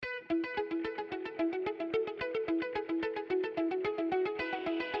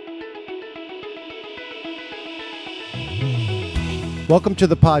Welcome to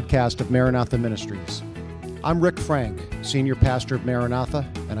the podcast of Maranatha Ministries. I'm Rick Frank, Senior Pastor of Maranatha,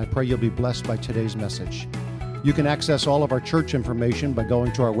 and I pray you'll be blessed by today's message. You can access all of our church information by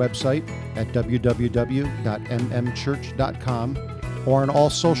going to our website at www.mmchurch.com or on all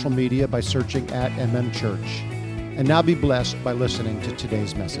social media by searching at mmchurch. And now be blessed by listening to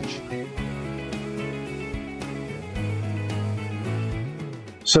today's message.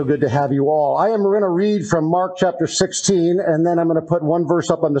 So good to have you all. I am going to read from Mark chapter 16, and then I'm going to put one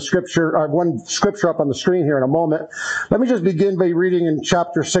scripture up on the screen here in a moment. Let me just begin by reading in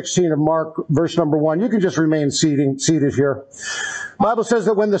chapter 16 of Mark, verse number 1. You can just remain seated here. The Bible says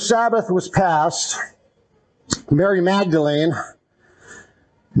that when the Sabbath was passed, Mary Magdalene,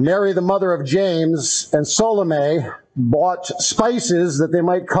 Mary the mother of James, and Salome bought spices that they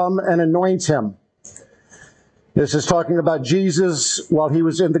might come and anoint him. This is talking about Jesus while he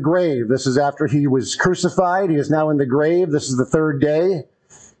was in the grave. This is after he was crucified. He is now in the grave. This is the third day,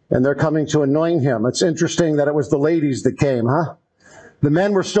 and they're coming to anoint him. It's interesting that it was the ladies that came, huh? The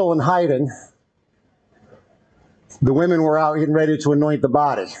men were still in hiding. The women were out getting ready to anoint the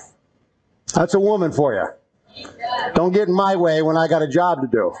body. That's a woman for you. Don't get in my way when I got a job to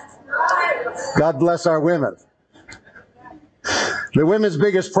do. God bless our women. The women's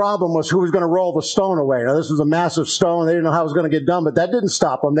biggest problem was who was going to roll the stone away. Now, this was a massive stone. They didn't know how it was going to get done, but that didn't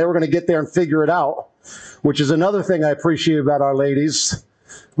stop them. They were going to get there and figure it out, which is another thing I appreciate about our ladies.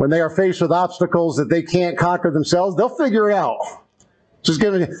 When they are faced with obstacles that they can't conquer themselves, they'll figure it out. Just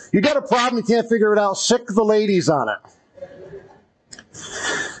give it. You got a problem, you can't figure it out, sick the ladies on it.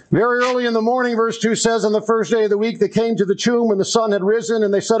 Very early in the morning, verse 2 says, on the first day of the week, they came to the tomb when the sun had risen,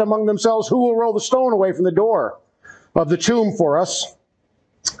 and they said among themselves, who will roll the stone away from the door of the tomb for us?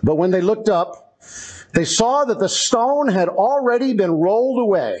 But when they looked up, they saw that the stone had already been rolled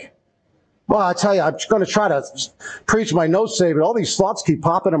away. Well, I tell you, I'm going to try to preach my notes today, but all these thoughts keep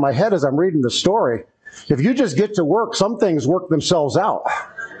popping in my head as I'm reading the story. If you just get to work, some things work themselves out.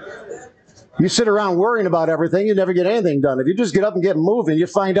 You sit around worrying about everything, you never get anything done. If you just get up and get moving, you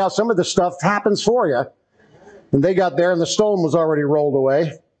find out some of the stuff happens for you. And they got there and the stone was already rolled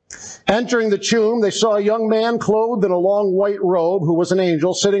away. Entering the tomb, they saw a young man clothed in a long white robe who was an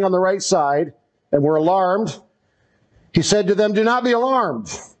angel sitting on the right side and were alarmed. He said to them, do not be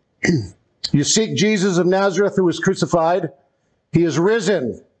alarmed. You seek Jesus of Nazareth who was crucified. He is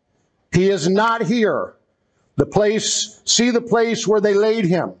risen. He is not here. See the place where they laid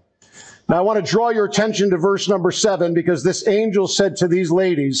him. Now I want to draw your attention to verse number 7 because this angel said to these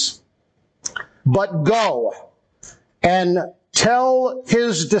ladies, but go and tell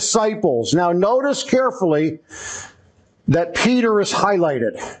his disciples. Now notice carefully that Peter is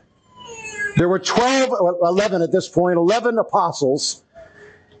highlighted. There were 11 at this point, 11 apostles.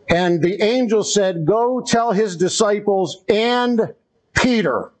 And the angel said, go tell his disciples and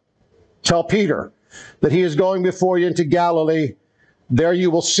Peter. Tell Peter that he is going before you into Galilee. There you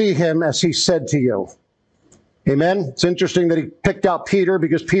will see him as he said to you. Amen. It's interesting that he picked out Peter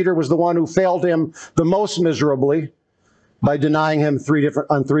because Peter was the one who failed him the most miserably by denying him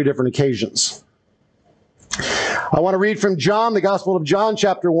on three different occasions. I want to read from John, the Gospel of John,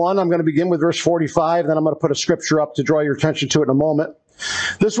 chapter 1. I'm going to begin with verse 45, then I'm going to put a scripture up to draw your attention to it in a moment.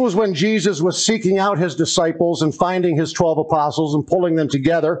 This was when Jesus was seeking out his disciples and finding his 12 apostles and pulling them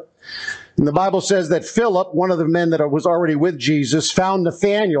together. And the Bible says that Philip, one of the men that was already with Jesus, found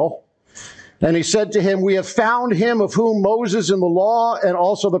Nathanael. And he said to him, we have found him of whom Moses in the law and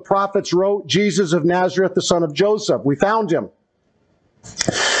also the prophets wrote, Jesus of Nazareth, the son of Joseph. We found him.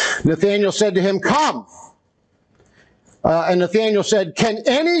 Nathanael said to him, come. And Nathanael said, can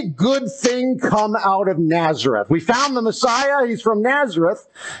any good thing come out of Nazareth? We found the Messiah. He's from Nazareth.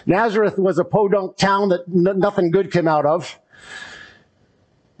 Nazareth was a podunk town that nothing good came out of.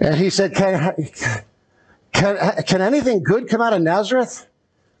 And he said, can anything good come out of Nazareth?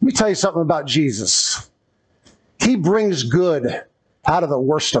 Let me tell you something about Jesus. He brings good out of the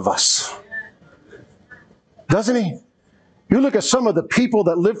worst of us. Doesn't he? You look at some of the people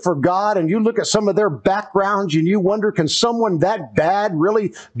that live for God and you look at some of their backgrounds and you wonder, can someone that bad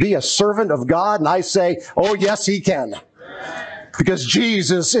really be a servant of God? And I say, oh yes, he can. Because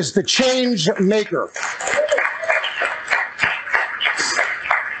Jesus is the change maker.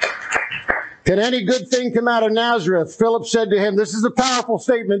 Can any good thing come out of Nazareth? Philip said to him, this is a powerful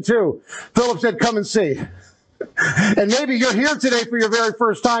statement too. Philip said, come and see. And maybe you're here today for your very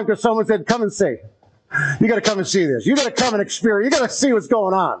first time because someone said, come and see. You got to come and see this. You got to come and experience. You got to see what's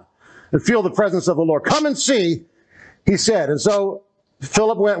going on and feel the presence of the Lord. Come and see, he said. And so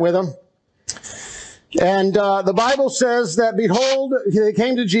Philip went with him. And the Bible says that, behold, they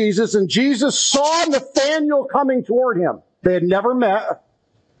came to Jesus, and Jesus saw Nathanael coming toward him. They had never met.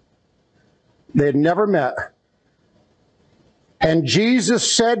 They had never met. And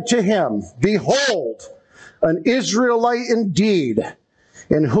Jesus said to him, "Behold, an Israelite indeed,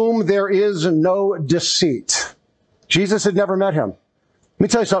 in whom there is no deceit." Jesus had never met him. Let me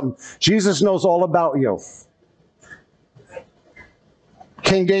tell you something. Jesus knows all about you.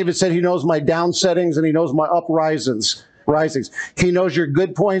 King David said he knows my downsettings and he knows my uprisings. He knows your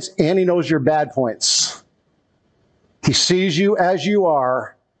good points and he knows your bad points. He sees you as you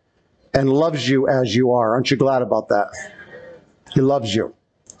are and loves you as you are. Aren't you glad about that? He loves you.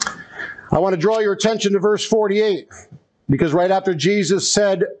 I want to draw your attention to verse 48, because right after Jesus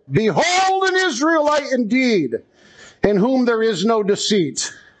said, "Behold, an Israelite indeed, in whom there is no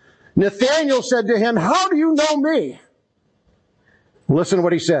deceit," Nathanael said to him, "How do you know me?" Listen to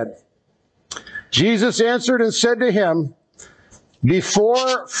what he said. Jesus answered and said to him,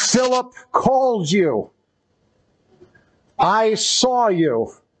 "Before Philip called you, I saw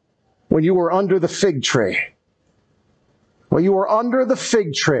you when you were under the fig tree." When you were under the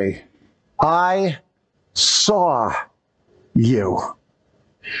fig tree, I saw you.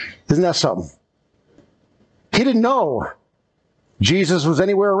 Isn't that something? He didn't know Jesus was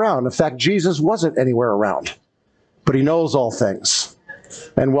anywhere around. In fact, Jesus wasn't anywhere around. But he knows all things.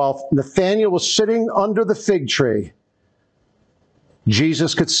 And while Nathanael was sitting under the fig tree,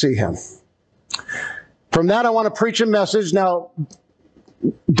 Jesus could see him. From that, I want to preach a message. Now,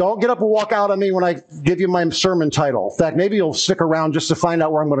 don't get up and walk out on me when I give you my sermon title. In fact, maybe you'll stick around just to find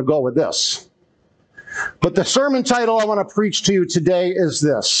out where I'm going to go with this. But the sermon title I want to preach to you today is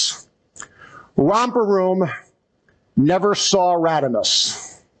this: Romper Room Never Saw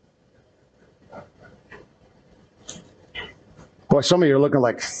Radimus. Boy, some of you are looking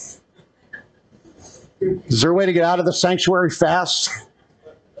like, is there a way to get out of the sanctuary fast?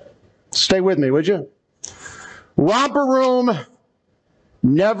 Stay with me, would you? Romper Room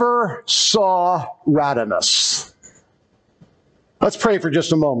never saw Radimus. Let's pray for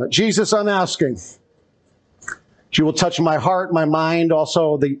just a moment. Jesus, I'm asking that you will touch my heart, my mind,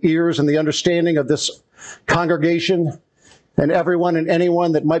 also the ears and the understanding of this congregation and everyone and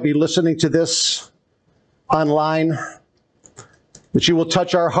anyone that might be listening to this online. That you will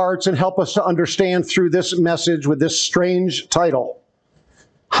touch our hearts and help us to understand through this message with this strange title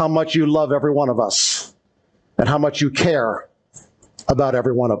how much you love every one of us and how much you care about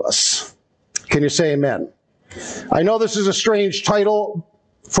every one of us. Can you say amen? I know this is a strange title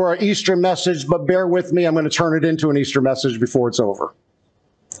for an Easter message, but bear with me. I'm going to turn it into an Easter message before it's over.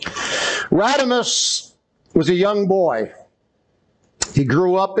 Radimus was a young boy. He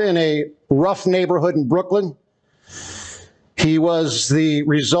grew up in a rough neighborhood in Brooklyn. He was the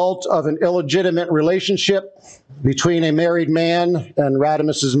result of an illegitimate relationship between a married man and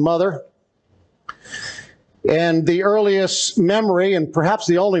Radimus's mother. And the earliest memory, and perhaps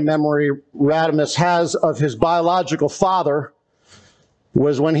the only memory Radimus has of his biological father,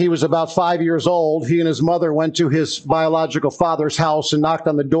 was when he was about 5 years old. He and his mother went to his biological father's house and knocked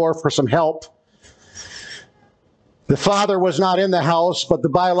on the door for some help. The father was not in the house, but the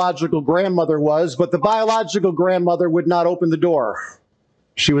biological grandmother was. But the biological grandmother would not open the door.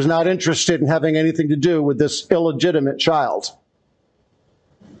 She was not interested in having anything to do with this illegitimate child.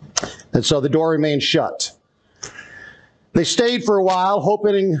 And so the door remained shut. They stayed for a while,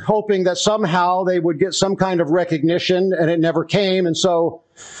 hoping that somehow they would get some kind of recognition, and it never came, and so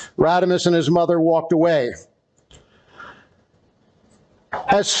Radimus and his mother walked away.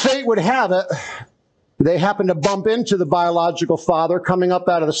 As fate would have it, they happened to bump into the biological father coming up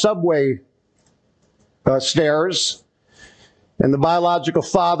out of the subway stairs, and the biological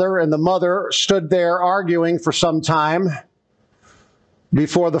father and the mother stood there arguing for some time,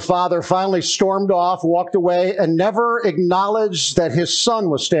 before the father finally stormed off, walked away, and never acknowledged that his son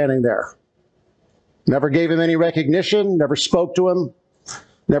was standing there. Never gave him any recognition, never spoke to him,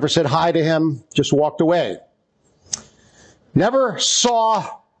 never said hi to him, just walked away. Never saw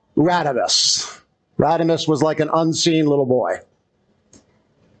Radimus. Radimus was like an unseen little boy.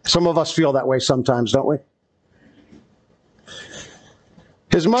 Some of us feel that way sometimes, don't we?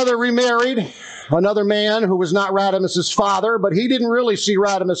 His mother remarried another man who was not Radimus's father, but he didn't really see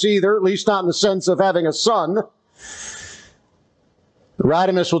Radimus either, at least not in the sense of having a son.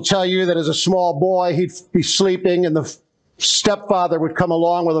 Radimus will tell you that as a small boy, he'd be sleeping, and the stepfather would come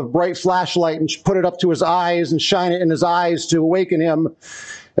along with a bright flashlight and put it up to his eyes and shine it in his eyes to awaken him.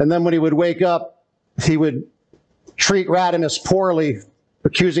 And then when he would wake up, he would treat Radimus poorly,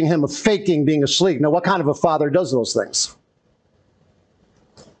 accusing him of faking being asleep. Now, what kind of a father does those things?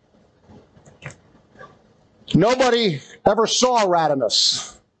 Nobody ever saw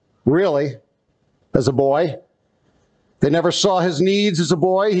Radimus, really, as a boy. They never saw his needs as a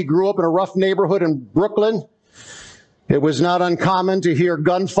boy. He grew up in a rough neighborhood in Brooklyn. It was not uncommon to hear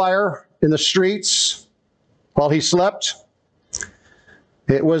gunfire in the streets while he slept.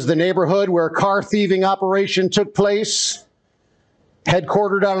 It was the neighborhood where a car thieving operation took place,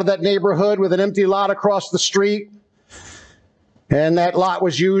 headquartered out of that neighborhood with an empty lot across the street. And that lot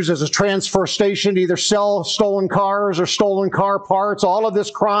was used as a transfer station to either sell stolen cars or stolen car parts. All of this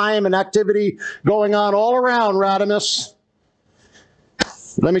crime and activity going on all around Radimus.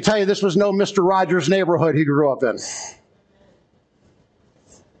 Let me tell you, this was no Mr. Rogers neighborhood he grew up in.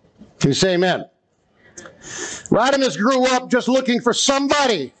 Can you say amen? Radimus grew up just looking for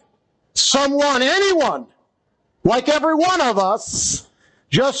somebody, someone, anyone, like every one of us,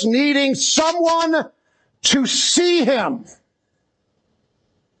 just needing someone to see him,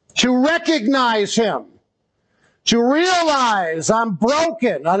 to recognize him, to realize I'm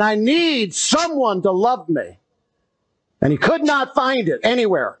broken and I need someone to love me. And he could not find it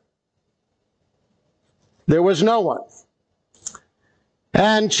anywhere. There was no one.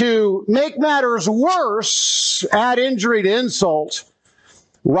 And to make matters worse, add injury to insult,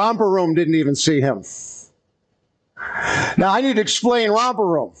 Romper Room didn't even see him. Now, I need to explain Romper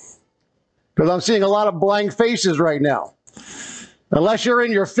Room, because I'm seeing a lot of blank faces right now. Unless you're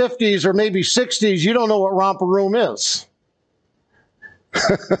in your 50s or maybe 60s, you don't know what Romper Room is.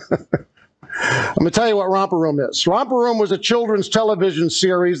 I'm going to tell you what Romper Room is. Romper Room was a children's television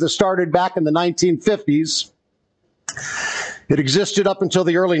series that started back in the 1950s. It existed up until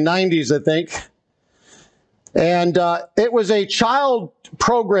the early 90s, I think. And it was a child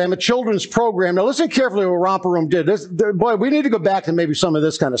program, a children's program. Now listen carefully what Romper Room did. Boy, we need to go back to maybe some of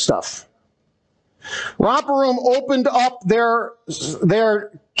this kind of stuff. Romper Room opened up their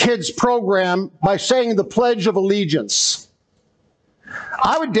kids' program by saying the Pledge of Allegiance.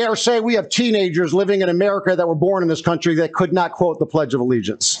 I would dare say we have teenagers living in America that were born in this country that could not quote the Pledge of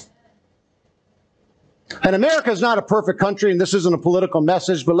Allegiance. And America is not a perfect country, and this isn't a political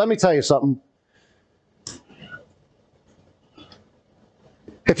message, but let me tell you something.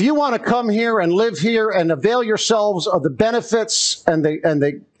 If you want to come here and live here and avail yourselves of the benefits and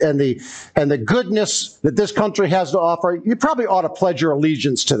the goodness that this country has to offer, you probably ought to pledge your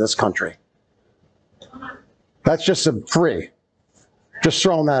allegiance to this country. That's just free. Just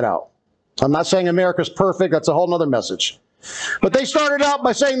throwing that out. I'm not saying America's perfect. That's a whole other message. But they started out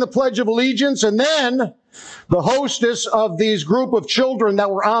by saying the Pledge of Allegiance, and then the hostess of these group of children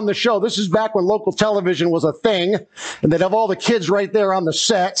that were on the show, this is back when local television was a thing, and they'd have all the kids right there on the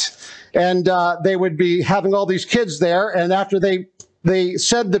set, and they would be having all these kids there, and after they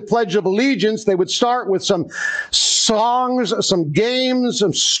said the Pledge of Allegiance, they would start with some songs, some games,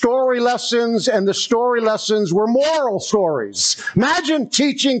 some story lessons, and the story lessons were moral stories. Imagine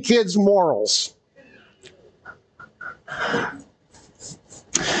teaching kids morals.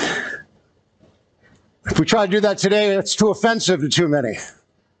 If we try to do that today, it's too offensive to too many.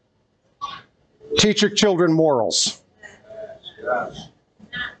 Teach your children morals.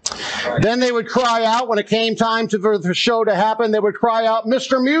 Then they would cry out when it came time for the show to happen. They would cry out,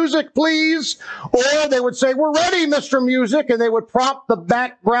 "Mr. Music, please." Or they would say, "We're ready, Mr. Music." And they would prompt the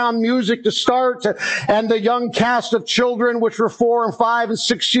background music to start. And the young cast of children, which were 4 and 5 and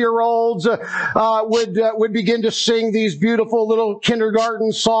 6-year-olds, would begin to sing these beautiful little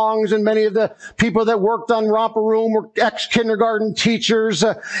kindergarten songs. And many of the people that worked on Romper Room were ex-kindergarten teachers.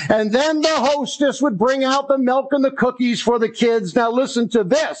 And then the hostess would bring out the milk and the cookies for the kids. Now listen to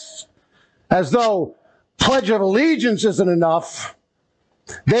this. As though Pledge of Allegiance isn't enough,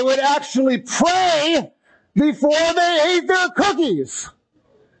 they would actually pray before they ate their cookies.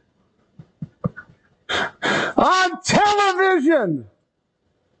 On television!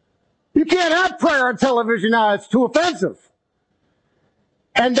 You can't have prayer on television now, it's too offensive.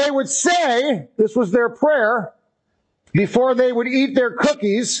 And they would say, this was their prayer, before they would eat their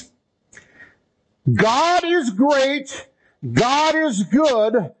cookies, "God is great, God is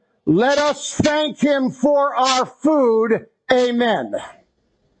good, let us thank him for our food. Amen."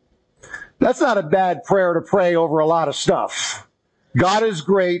 That's not a bad prayer to pray over a lot of stuff. God is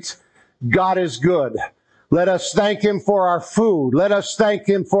great. God is good. Let us thank him for our food. Let us thank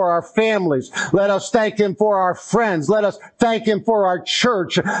him for our families. Let us thank him for our friends. Let us thank him for our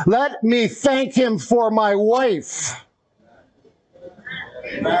church. Let me thank him for my wife.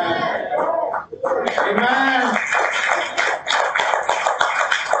 Amen. Amen.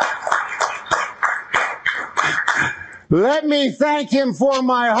 Let me thank him for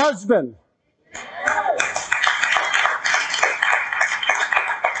my husband.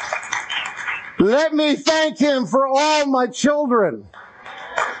 Let me thank him for all my children.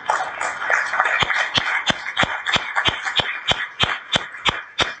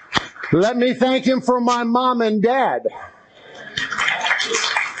 Let me thank him for my mom and dad.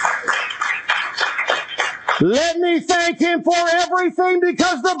 Let me thank him for everything,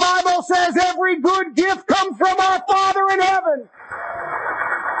 because the Bible says every good gift comes from our Father in heaven.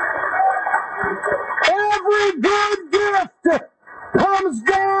 Every good gift comes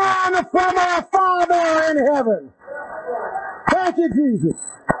down from our Father in heaven. Thank you, Jesus.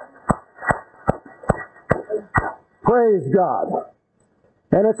 Praise God.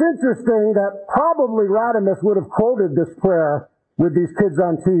 And it's interesting that probably Radimus would have quoted this prayer with these kids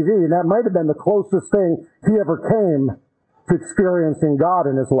on TV, and that might have been the closest thing he ever came to experiencing God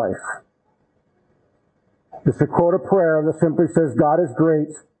in his life. Just to quote a prayer that simply says, God is great,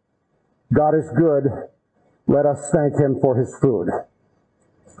 God is good, let us thank him for his food.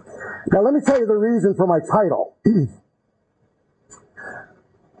 Now let me tell you the reason for my title.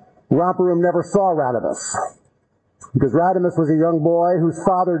 Romper Room never saw Radimus, because Radimus was a young boy whose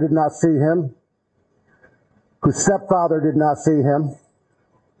father did not see him, whose stepfather did not see him.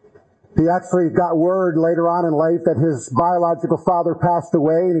 He actually got word later on in life that his biological father passed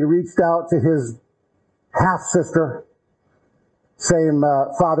away, and he reached out to his half-sister, same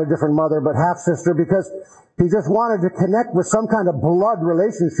father, different mother, but half-sister, because he just wanted to connect with some kind of blood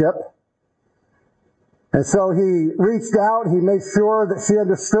relationship. And so he reached out, he made sure that she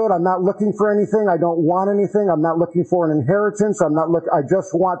understood, I'm not looking for anything, I don't want anything, I'm not looking for an inheritance, I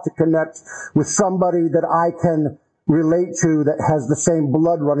just want to connect with somebody that I can relate to that has the same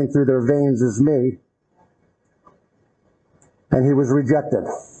blood running through their veins as me. And he was rejected.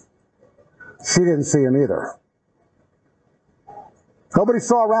 She didn't see him either. Nobody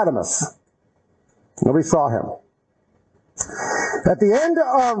saw Radimus. Nobody saw him. At the end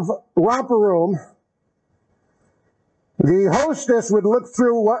of Romper Room, the hostess would look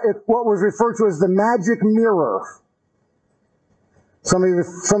through what was referred to as the magic mirror. Some of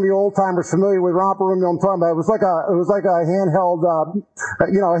you old timers familiar with Romper Room know what I'm talking about. It was like a handheld, a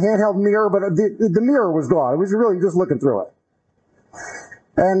handheld mirror, but the mirror was gone. It was really just looking through it.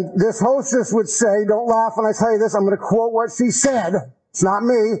 And this hostess would say, don't laugh when I tell you this, I'm going to quote what she said. It's not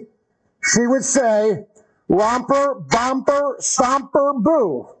me. She would say, romper, bumper, stomper,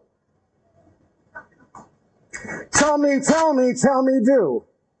 boo. Tell me, do.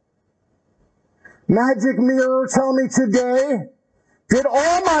 Magic mirror, tell me today, did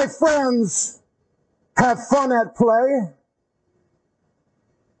all my friends have fun at play?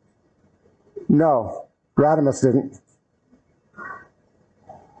 No, Radimus didn't.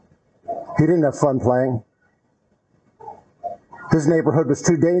 He didn't have fun playing. His neighborhood was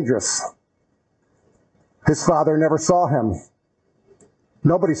too dangerous. His father never saw him.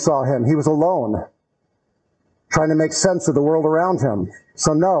 Nobody saw him. He was alone, trying to make sense of the world around him.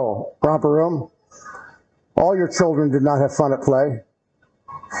 So no, Romper Room, all your children did not have fun at play.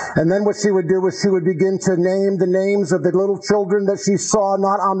 And then what she would do was she would begin to name the names of the little children that she saw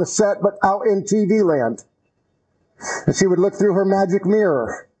not on the set but out in TV land. And she would look through her magic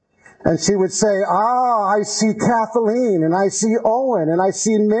mirror and she would say, I see Kathleen, and I see Owen, and I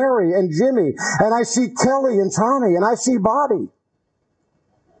see Mary and Jimmy, and I see Kelly and Tommy, and I see Bobby.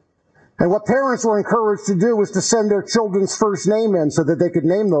 And what parents were encouraged to do was to send their children's first name in so that they could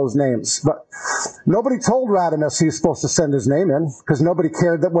name those names. But nobody told Radimus he was supposed to send his name in because nobody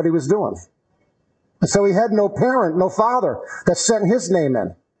cared what he was doing. And so he had no parent, no father that sent his name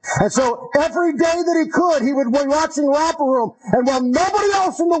in. And so every day that he could, he would be watching Romper Room. And while nobody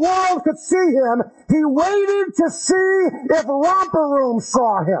else in the world could see him, he waited to see if Romper Room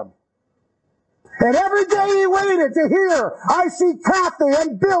saw him. And every day he waited to hear, I see Kathy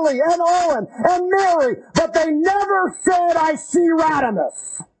and Billy and Owen and Mary, but they never said, I see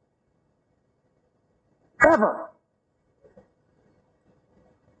Radimus. Ever.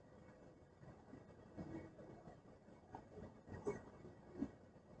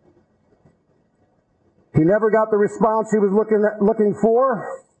 He never got the response he was looking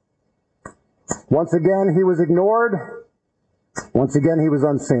for. Once again, he was ignored. Once again, he was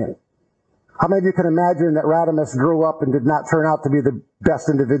unseen. How many of you can imagine that Radimus grew up and did not turn out to be the best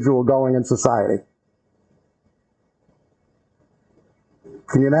individual going in society?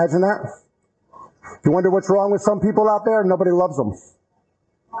 Can you imagine that? You wonder what's wrong with some people out there? Nobody loves them.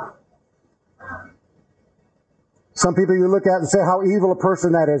 Some people you look at and say how evil a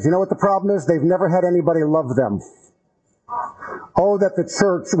person that is. You know what the problem is? They've never had anybody love them. Oh, that the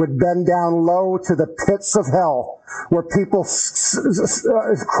church would bend down low to the pits of hell where people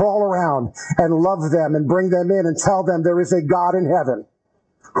crawl around and love them and bring them in and tell them there is a God in heaven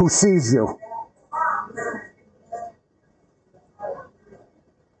who sees you.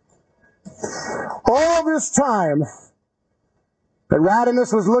 All this time, that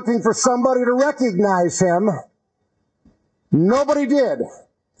Radimus was looking for somebody to recognize him. Nobody did.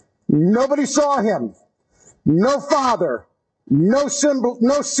 Nobody saw him. No father, no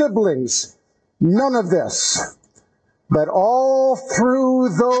siblings, none of this. But all through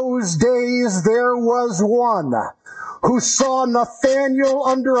those days there was one who saw Nathanael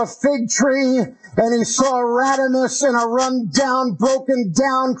under a fig tree, and he saw Radimus in a run-down,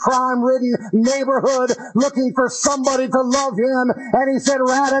 broken-down, crime-ridden neighborhood looking for somebody to love him. And he said,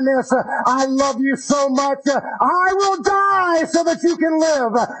 Radimus, I love you so much, I will die so that you can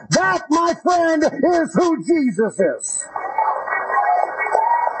live. That, my friend, is who Jesus is.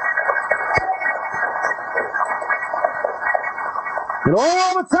 And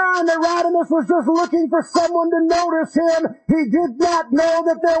all the time that Radimus was just looking for someone to notice him, he did not know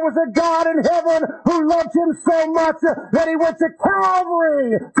that there was a God in heaven who loved him so much that he went to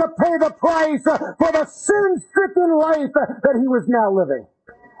Calvary to pay the price for the sin-stricken life that he was now living.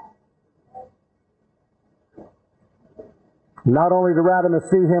 Not only did Radimus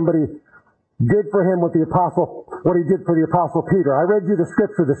see him, but he did for him what he did for the Apostle Peter. I read you the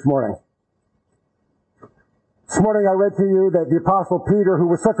scripture this morning. This morning I read to you that the Apostle Peter, who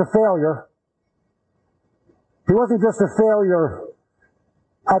was such a failure, he wasn't just a failure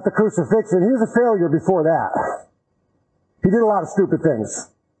at the crucifixion, he was a failure before that. He did a lot of stupid things.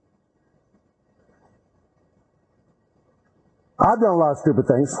 I've done a lot of stupid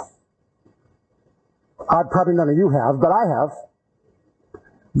things. Probably none of you have, but I have.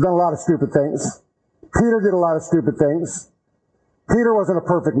 I've done a lot of stupid things. Peter did a lot of stupid things. Peter wasn't a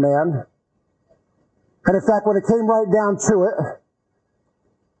perfect man. And in fact, when it came right down to it,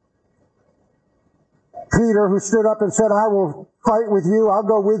 Peter, who stood up and said, I will fight with you, I'll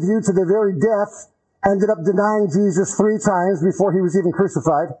go with you to the very death, ended up denying Jesus 3 times before he was even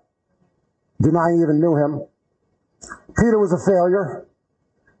crucified, denying he even knew him. Peter was a failure.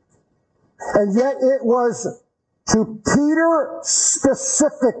 And yet it was to Peter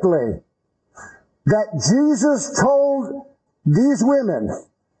specifically that Jesus told these women,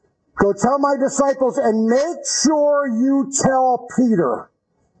 go tell my disciples and make sure you tell Peter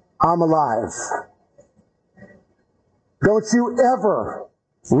I'm alive. Don't you ever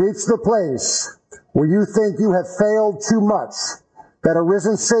reach the place where you think you have failed too much that a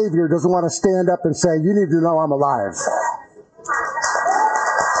risen Savior doesn't want to stand up and say, you need to know I'm alive.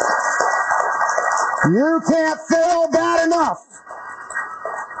 You can't fail bad enough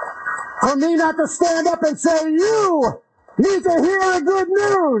for me not to stand up and say, you need to hear the good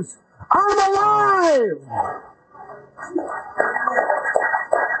news. I'm alive!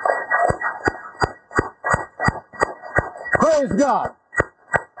 Praise God.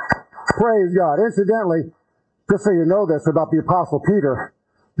 Praise God. Incidentally, just so you know this about the Apostle Peter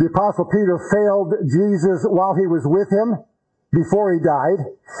failed Jesus while he was with him before he died.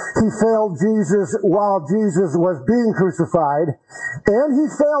 He failed Jesus while Jesus was being crucified. And he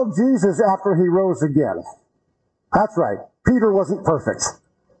failed Jesus after he rose again. That's right. Peter wasn't perfect.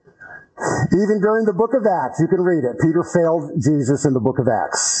 Even during the book of Acts, you can read it. Peter failed Jesus in the book of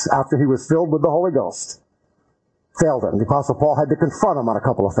Acts after he was filled with the Holy Ghost. Failed him. The Apostle Paul had to confront him on a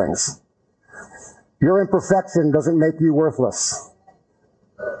couple of things. Your imperfection doesn't make you worthless.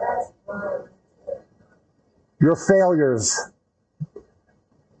 Your failures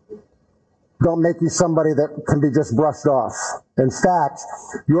don't make you somebody that can be just brushed off. In fact,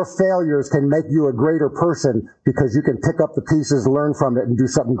 your failures can make you a greater person because you can pick up the pieces, learn from it, and do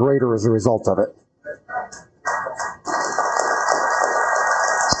something greater as a result of it.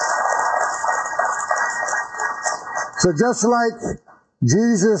 So just like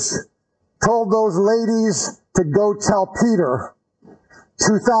Jesus told those ladies to go tell Peter,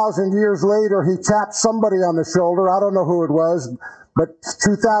 2,000 years later, he tapped somebody on the shoulder. I don't know who it was, but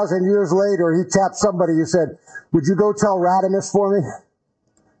 2,000 years later, he tapped somebody. He said, would you go tell Radimus for me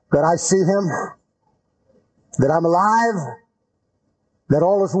that I see him, that I'm alive, that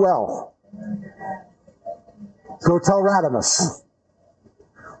all is well? Go tell Radimus.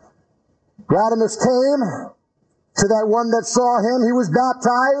 Radimus came to that one that saw him. He was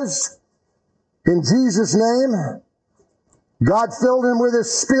baptized in Jesus' name. God filled him with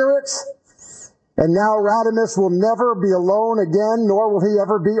his Spirit. And now Radimus will never be alone again, nor will he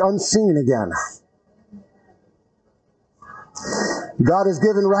ever be unseen again. God has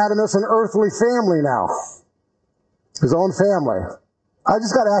given Radimus an earthly family now. His own family. I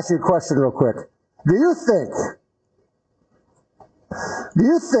just got to ask you a question real quick. Do you think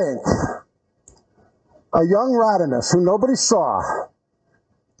a young Radimus who nobody saw,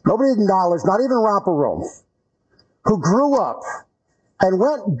 nobody acknowledged, not even Romper Room, who grew up and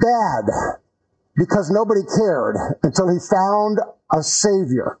went bad because nobody cared until he found a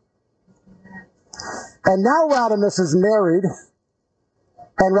Savior. And now Radimus is married,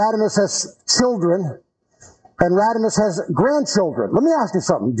 and Radimus has children, and Radimus has grandchildren. Let me ask you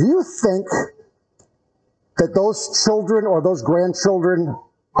something. Do you think that those children or those grandchildren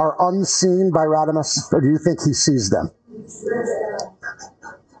are unseen by Radimus, or do you think he sees them?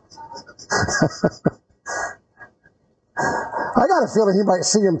 I got a feeling he might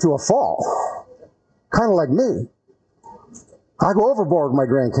see him to a fall. Kind of like me. I go overboard with my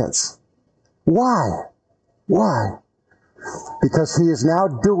grandkids. Why? Why? Because he is now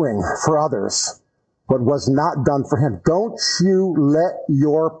doing for others what was not done for him. Don't you let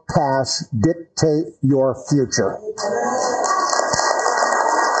your past dictate your future.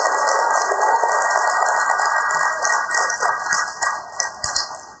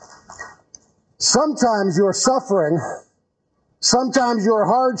 Sometimes your suffering, sometimes your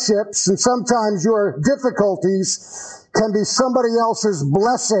hardships, and sometimes your difficulties can be somebody else's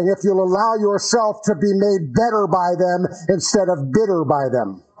blessing if you'll allow yourself to be made better by them instead of bitter by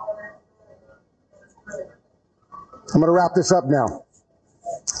them. I'm going to wrap this up now.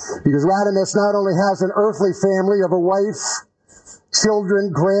 Because Radimus not only has an earthly family of a wife,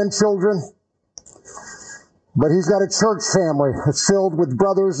 children, grandchildren, but he's got a church family that's filled with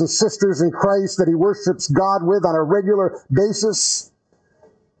brothers and sisters in Christ that he worships God with on a regular basis.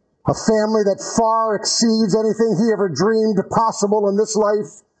 A family that far exceeds anything he ever dreamed possible in this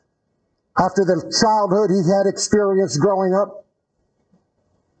life after the childhood he had experienced growing up.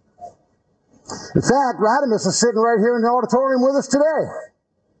 In fact, Radimus is sitting right here in the auditorium with us today.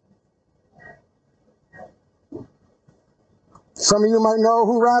 Some of you might know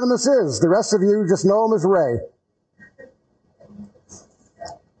who Radimus is. The rest of you just know him as Ray.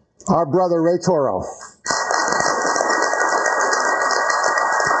 Our brother, Ray Toro.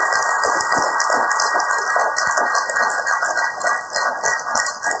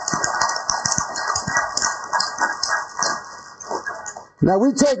 Now,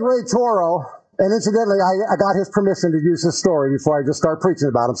 we take Ray Toro, and incidentally, I got his permission to use his story before I just start preaching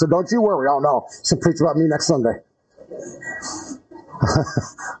about him, so don't you worry. Oh, no. He'll preach about me next Sunday.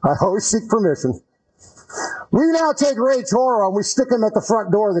 I always seek permission. We now take Ray Toro and we stick him at the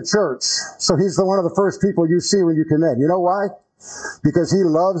front door of the church. So he's one of the first people you see when you come in. You know why? Because he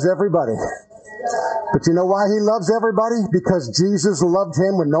loves everybody. But you know why he loves everybody? Because Jesus loved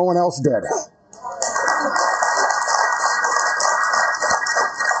him when no one else did.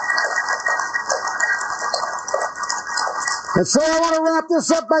 And so I want to wrap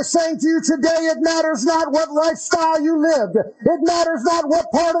this up by saying to you today, it matters not what lifestyle you lived. It matters not what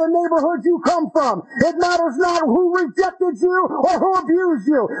part of the neighborhood you come from. It matters not who rejected you or who abused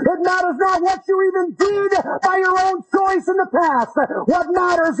you. It matters not what you even did by your own choice in the past. What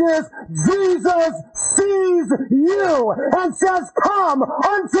matters is Jesus sees you and says, "Come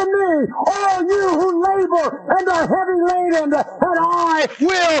unto me, all you who labor and are heavy laden, and I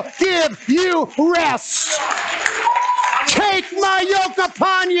will give you rest." Take my yoke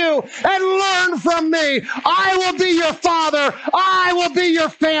upon you and learn from me. I will be your father. I will be your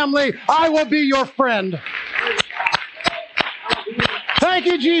family. I will be your friend. Thank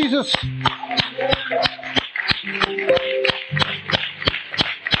you, Jesus.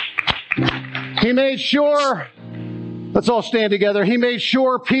 He made sure, let's all stand together. He made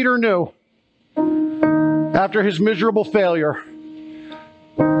sure Peter knew, after his miserable failure,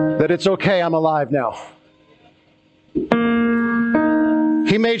 that it's okay, I'm alive now.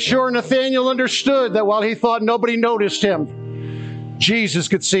 He made sure Nathanael understood that while he thought nobody noticed him, Jesus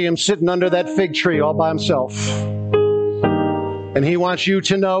could see him sitting under that fig tree all by himself. And he wants you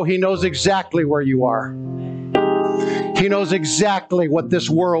to know he knows exactly where you are. He knows exactly what this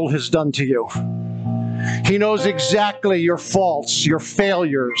world has done to you. He knows exactly your faults, your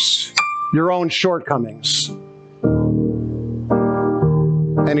failures, your own shortcomings.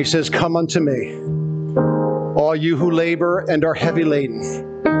 And he says, "Come unto me, all you who labor and are heavy laden.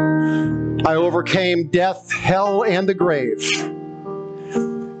 I overcame death, hell, and the grave,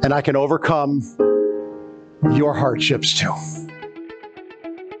 and I can overcome your hardships too."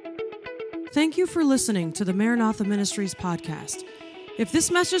 Thank you for listening to the Maranatha Ministries podcast. If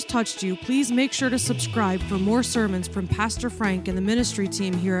this message touched you, please make sure to subscribe for more sermons from Pastor Frank and the ministry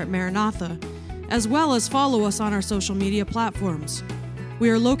team here at Maranatha, as well as follow us on our social media platforms. We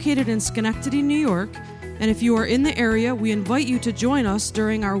are located in Schenectady, New York, and if you are in the area, we invite you to join us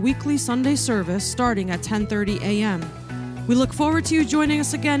during our weekly Sunday service starting at 10:30 a.m. We look forward to you joining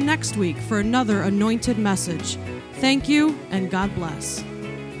us again next week for another anointed message. Thank you, and God bless.